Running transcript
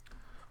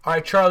All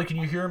right, Charlie, can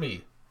you hear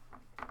me?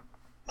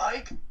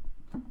 Mike?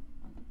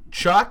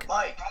 Chuck?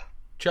 Mike?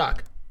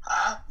 Chuck.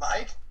 Huh?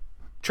 Mike?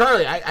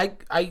 Charlie,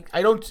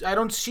 I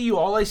don't see you.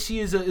 All I see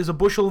is a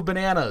bushel of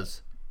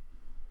bananas.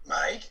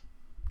 Mike?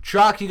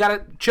 Chuck, you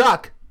gotta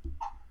Chuck.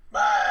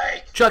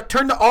 Mike? Chuck,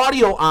 turn the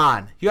audio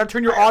on. You gotta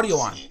turn your I don't audio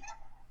on. see.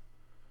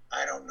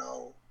 I don't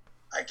know.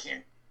 I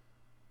can't.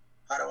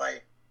 How do I?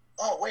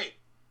 Oh, wait.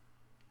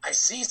 I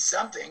see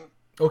something.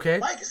 Okay.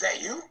 Mike, is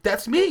that you?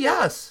 That's me,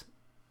 yes.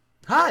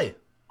 Hi.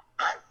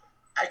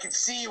 I can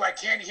see you. I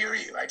can't hear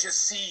you. I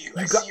just see you.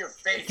 I got- see your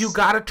face. You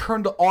gotta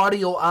turn the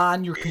audio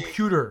on your Big.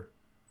 computer.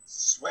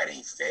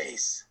 Sweaty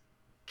face.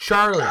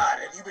 Charlie. God,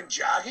 have you been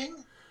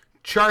jogging?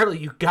 Charlie,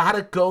 you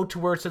gotta go to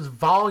where it says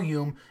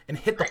volume and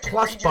hit the I can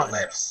plus read your button.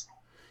 lips.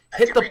 I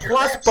Hit can the read your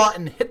plus lips.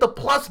 button. Hit the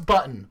plus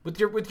button with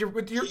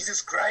your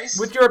Jesus Christ.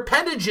 with your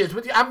appendages.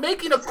 I'm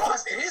making a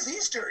Frost. It is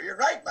Easter. You're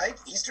right, Mike.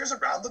 Easter's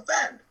around the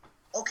bend.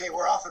 Okay,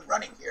 we're off and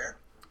running here.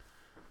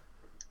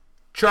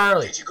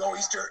 Charlie. Did you go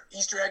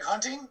Easter egg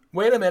hunting?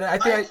 Wait a minute. I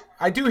think Mike?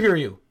 I do hear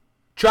you.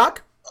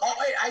 Chuck? Oh,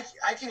 wait,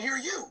 I can hear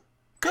you.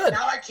 Good.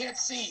 Now I can't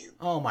see you.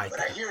 Oh my But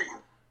god. I hear you.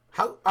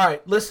 How? All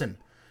right, listen.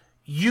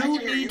 You can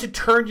hear need you. to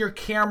turn your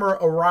camera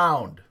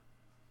around.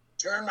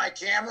 Turn my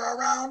camera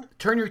around,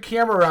 Turn your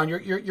camera around.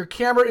 Your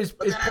camera is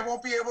but then I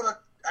won't be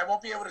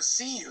able to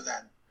see you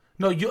then.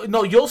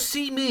 you'll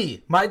see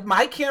me.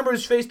 My camera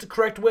is faced the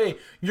correct way.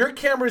 Your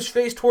camera is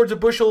faced towards a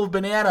bushel of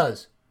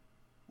bananas.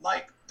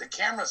 Mike, the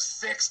camera's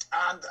fixed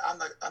on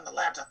the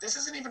laptop. This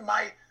isn't even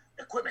my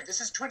equipment.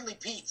 This is Twiddly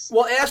Pete's.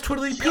 Well, ask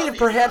Twiddly Pete Tell if me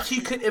perhaps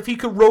about he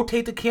could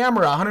rotate the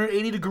camera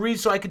 180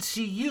 degrees so I could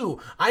see you.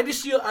 I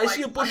see a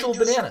Mike, bushel of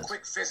let me do bananas. some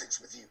quick physics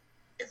with you.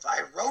 If I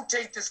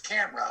rotate this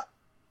camera,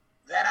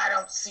 then I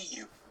don't see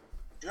you.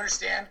 Do you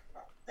understand?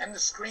 Then the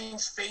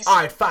screen's facing. All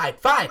right, fine.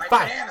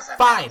 bananas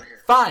have over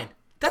here.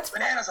 That's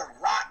Bananas are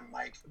rotten,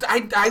 Mike.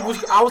 I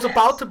was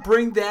about to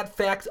bring that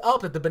fact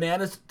up that the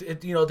bananas,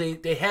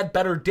 they had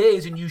better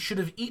days and you should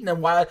have eaten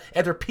them while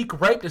at their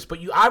peak ripeness, but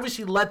you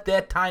obviously let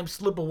that time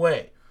slip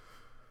away.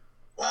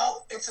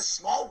 Well, it's a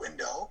small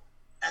window,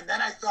 and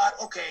then I thought,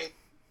 okay,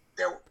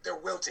 they're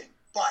wilting,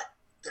 but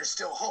there's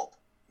still hope.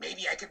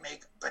 Maybe I could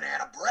make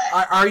banana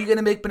bread. Are you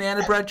gonna make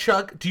banana bread,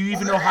 Chuck? Do you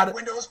even know how to?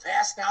 Windows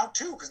past now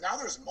too, because now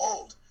there's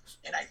mold,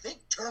 and I think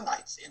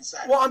termites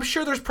inside. Well, I'm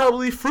sure there's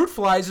probably fruit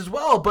flies as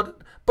well,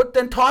 but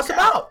then toss them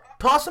out.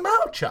 Toss them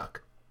out,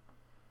 Chuck.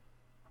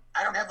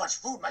 I don't have much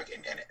food, Mike,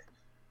 and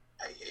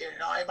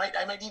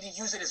I might need to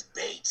use it as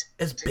bait.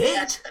 As to bait?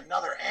 catch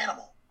another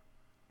animal.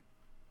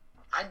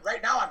 I'm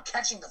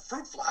catching the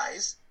fruit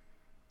flies.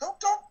 Don't.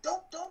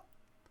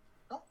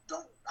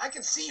 I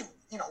can see you,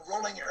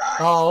 rolling your eyes.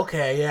 Oh,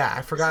 okay, yeah,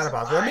 I forgot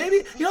about that.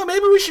 fine.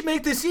 Maybe we should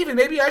make this even.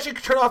 Maybe I should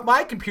turn off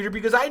my computer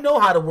because I know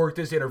how to work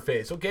this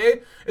interface.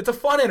 Okay, it's a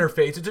fun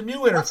interface. It's a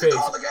new What's it interface.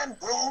 called again?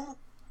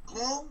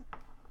 Gloom?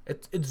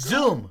 It's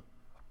Zoom.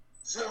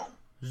 Zoom.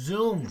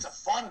 Zoom.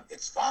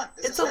 It's fun.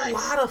 This It's is a nice.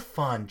 lot of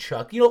fun,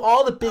 Chuck.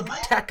 All the big Am I?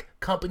 tech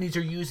companies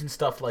are using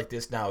stuff like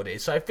this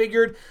nowadays. So I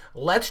figured,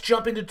 let's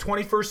jump into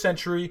 21st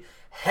century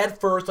head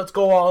first. Let's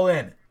go all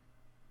in.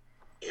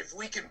 If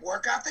we can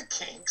work out the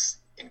kinks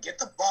and get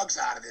the bugs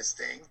out of this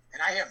thing,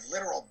 and I have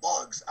literal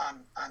bugs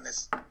on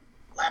this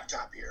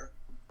laptop here,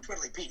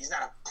 Twiddly Pete, he's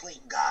not a clean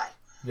guy.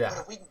 Yeah. But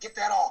if we can get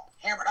that all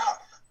hammered out,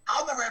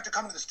 I'll never have to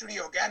come to the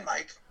studio again,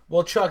 Mike.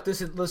 Well, Chuck,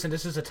 this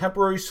is a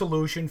temporary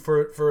solution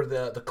for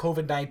the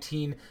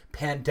COVID-19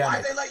 pandemic.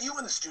 Why'd they let you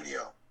in the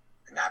studio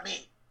and not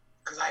me?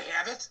 Because I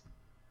have it?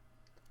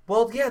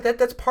 Well, yeah,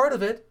 that's part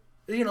of it.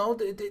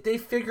 They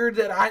figured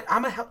that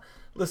I'm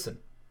listen,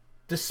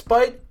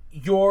 despite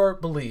your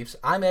beliefs,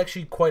 I'm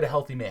actually quite a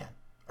healthy man.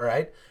 All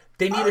right,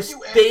 they need Aren't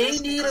you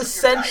envious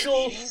because of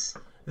your diabetes?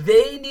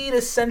 they need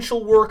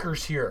essential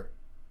workers here.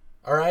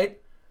 All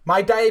right,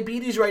 my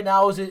diabetes right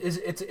now is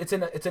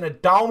in a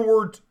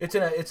downward, it's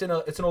in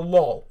a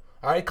lull.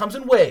 All right, it comes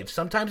in waves.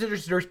 Sometimes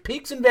there's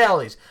peaks and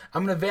valleys.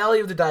 I'm in the valley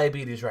of the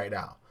diabetes right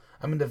now.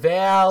 I'm in the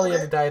valley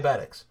of the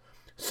diabetics.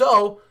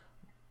 So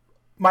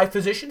my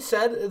physician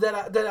said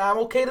that I'm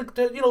okay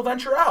to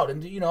venture out,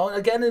 and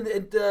again,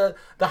 the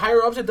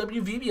higher ups at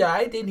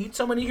WVBI, they need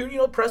somebody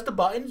here, press the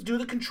buttons, do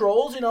the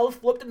controls,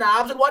 flip the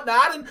knobs and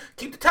whatnot, and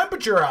keep the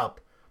temperature up.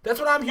 That's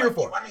what I'm here Mike,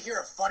 for. You want to hear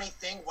a funny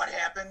thing? What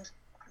happened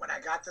when I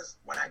got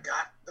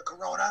the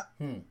corona?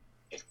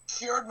 It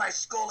cured my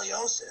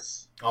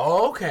scoliosis.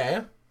 Oh,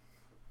 okay.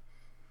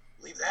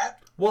 Believe that?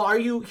 Well,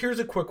 here's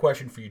a quick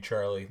question for you,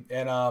 Charlie,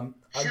 and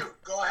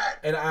Shoot, go ahead.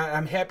 and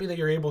I'm happy that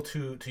you're able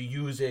to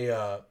use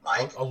a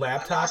Mike, a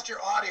laptop. I lost your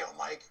audio,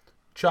 Mike.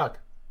 Chuck,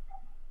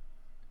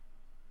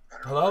 I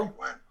don't know Hello? where you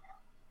went.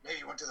 Maybe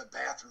you went to the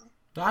bathroom.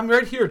 no, I'm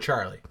right here,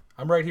 Charlie.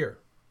 I'm right here.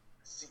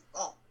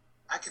 Oh,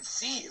 I can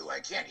see you. I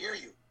can't hear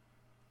you.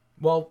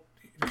 Well,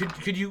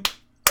 could you?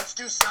 Let's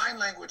do sign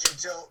language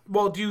until.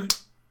 Well,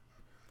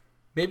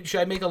 maybe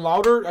should I make it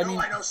louder? I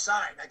know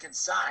sign. I can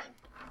sign.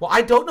 Well,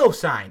 I don't know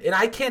sign, and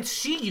I can't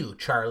see you,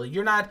 Charlie.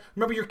 You're not.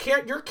 Remember, your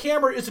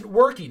camera isn't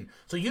working,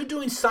 so you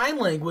doing sign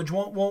language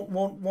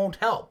won't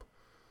help.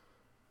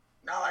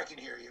 Now I can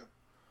hear you.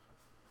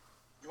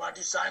 You want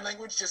to do sign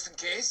language just in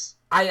case?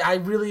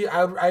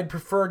 I'd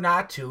prefer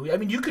not to. I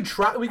mean, you could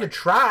try. We could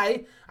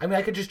try. I mean,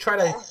 I could just try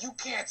to. Oh, you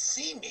can't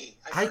see me.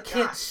 I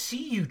can't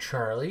see you,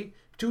 Charlie.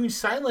 Doing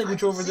sign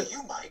language over the.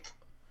 You, Mike.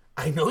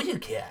 I know you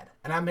can,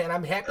 and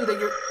I'm happy that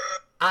you're.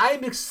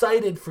 I'm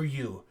excited for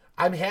you.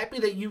 I'm happy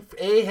that you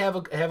have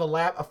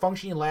a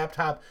functioning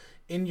laptop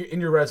in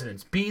your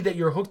residence. B, that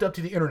you're hooked up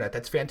to the internet.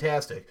 That's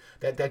fantastic.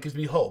 That gives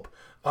me hope.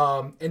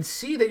 And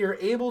C, that you're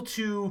able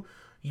to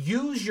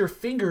use your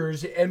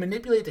fingers and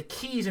manipulate the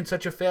keys in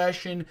such a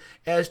fashion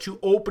as to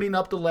opening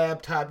up the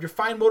laptop. Your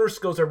fine motor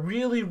skills are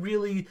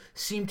really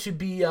seem to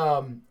be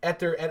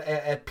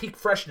at peak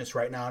freshness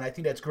right now, and I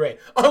think that's great.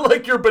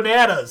 Unlike your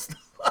bananas.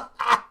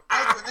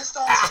 When this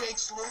all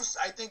shakes loose,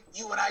 I think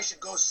you and I should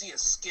go see a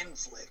skin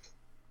flick.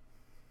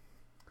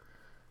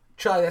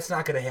 Charlie, that's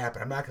not going to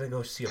happen. I'm not going to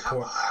go see a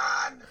porno.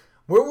 Come on.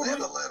 Where Live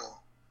a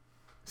little.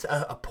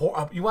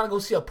 You want to go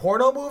see a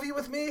porno movie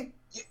with me?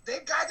 Yeah,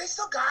 they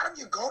still got them.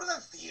 You go to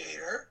the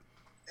theater,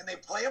 and they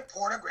play a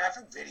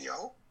pornographic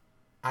video.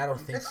 I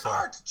don't think it's so.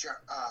 art,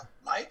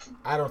 Mike.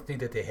 I don't think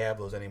that they have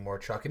those anymore,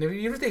 Chuck. And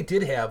even if they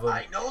did have them,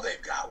 I know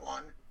they've got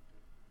one.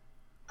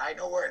 I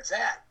know where it's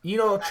at. You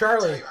know,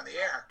 Charlie. Tell you on the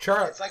air.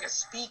 Charlie, it's like a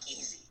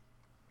speakeasy.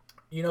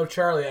 You know,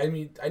 Charlie. I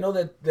mean, I know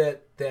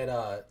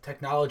that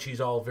technology is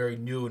all very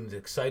new and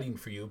exciting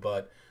for you,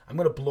 but I'm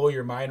gonna blow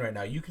your mind right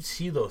now. You can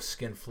see those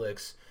skin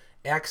flicks,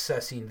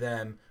 accessing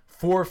them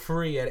for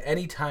free at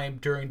any time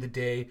during the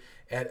day,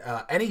 at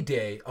any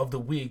day of the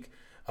week,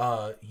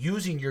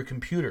 using your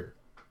computer.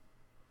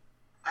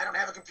 I don't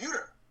have a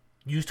computer.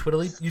 Use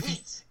Twiddly.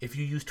 If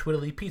you use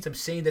Twiddly Pete's, I'm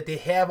saying that they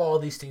have all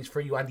these things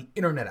for you on the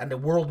internet, on the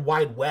World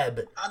Wide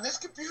Web. On this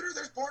computer,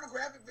 there's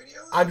pornographic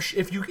videos.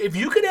 If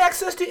you can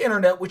access the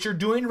internet, which you're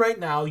doing right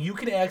now, you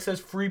can access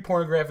free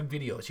pornographic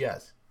videos.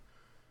 Yes.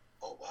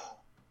 Oh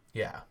wow.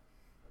 Yeah.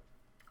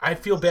 I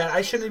feel bad.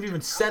 I shouldn't have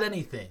even said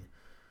anything.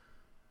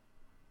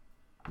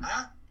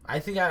 Huh? I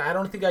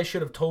don't think I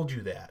should have told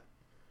you that.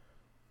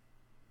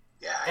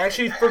 Yeah.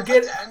 Forget. I'd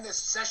like to end this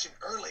session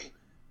early,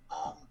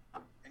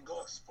 and go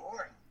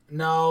exploring.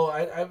 No,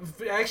 I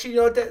actually, you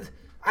know what?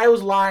 I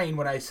was lying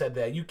when I said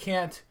that. You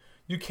can't.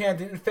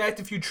 In fact,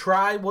 if you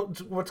try,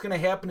 what's going to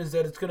happen is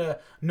that it's going to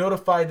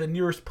notify the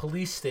nearest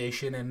police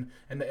station, and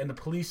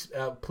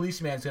the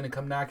policeman's going to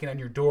come knocking on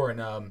your door,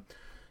 and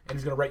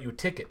he's going to write you a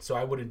ticket. So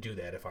I wouldn't do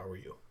that if I were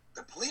you.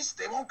 The police,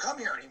 they won't come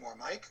here anymore,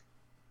 Mike.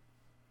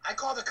 I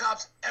call the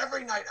cops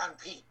every night on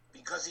Pete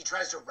because he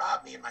tries to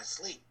rob me in my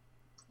sleep.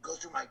 Goes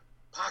through my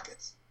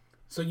pockets.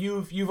 So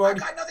you've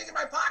already. I got nothing in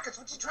my pockets.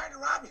 What's he trying to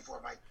rob me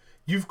for, Mike?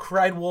 You've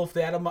cried wolf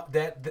enough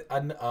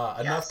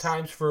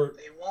times for.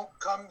 They won't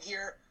come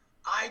here.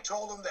 I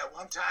told them that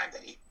one time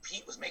that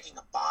Pete was making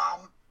a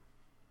bomb.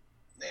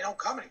 They don't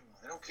come anymore.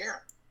 They don't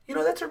care. You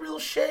know, that's a real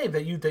shame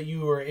that you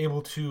were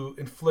able to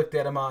inflict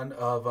that amount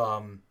of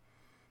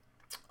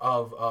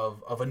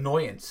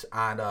annoyance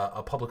on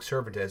a public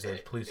servant as a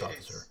police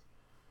officer.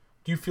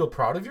 Do you feel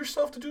proud of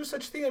yourself to do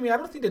such a thing? I mean, I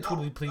don't think that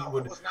Pete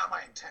would. That was not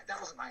my intent. That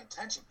wasn't my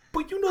intention.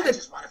 But you know I that.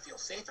 just want to feel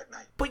safe at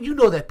night. But you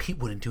know that Pete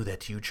wouldn't do that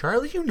to you,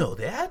 Charlie. You know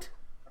that.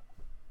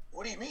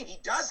 What do you mean? He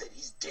does it.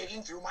 He's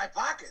digging through my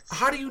pockets.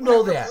 How do you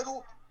know that?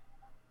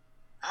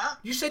 Huh?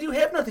 You said you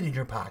have nothing in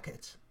your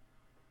pockets.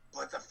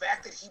 But the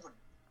fact that he would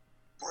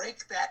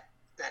break that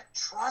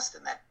trust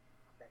and that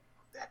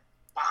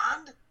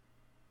bond.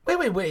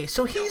 Wait.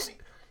 So he's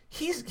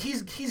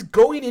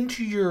going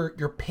into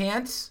your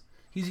pants.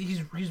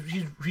 He's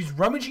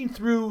rummaging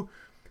through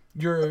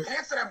your the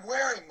pants that I'm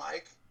wearing,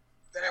 Mike,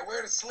 that I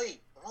wear to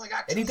sleep. I've only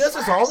got two and he does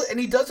slacks.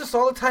 this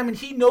all the time, and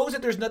he knows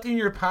that there's nothing in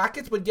your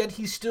pockets, but yet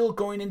he's still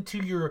going into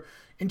your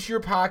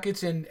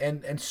pockets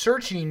and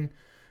searching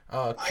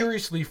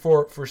curiously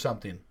for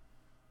something.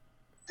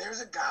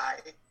 There's a guy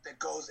that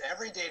goes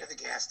every day to the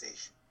gas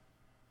station.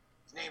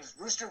 His name's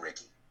Rooster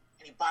Ricky,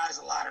 and he buys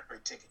a lottery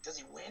ticket. Does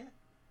he win?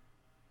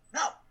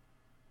 No.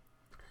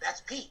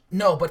 That's Pete.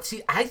 No, but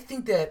see, I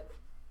think that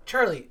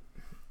Charlie,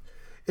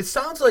 it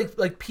sounds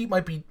like Pete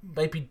might be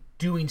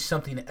doing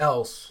something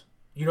else.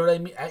 You know what I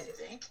mean? You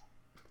think?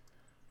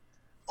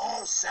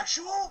 Oh,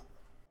 sexual?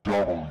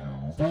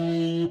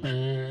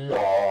 WVBI.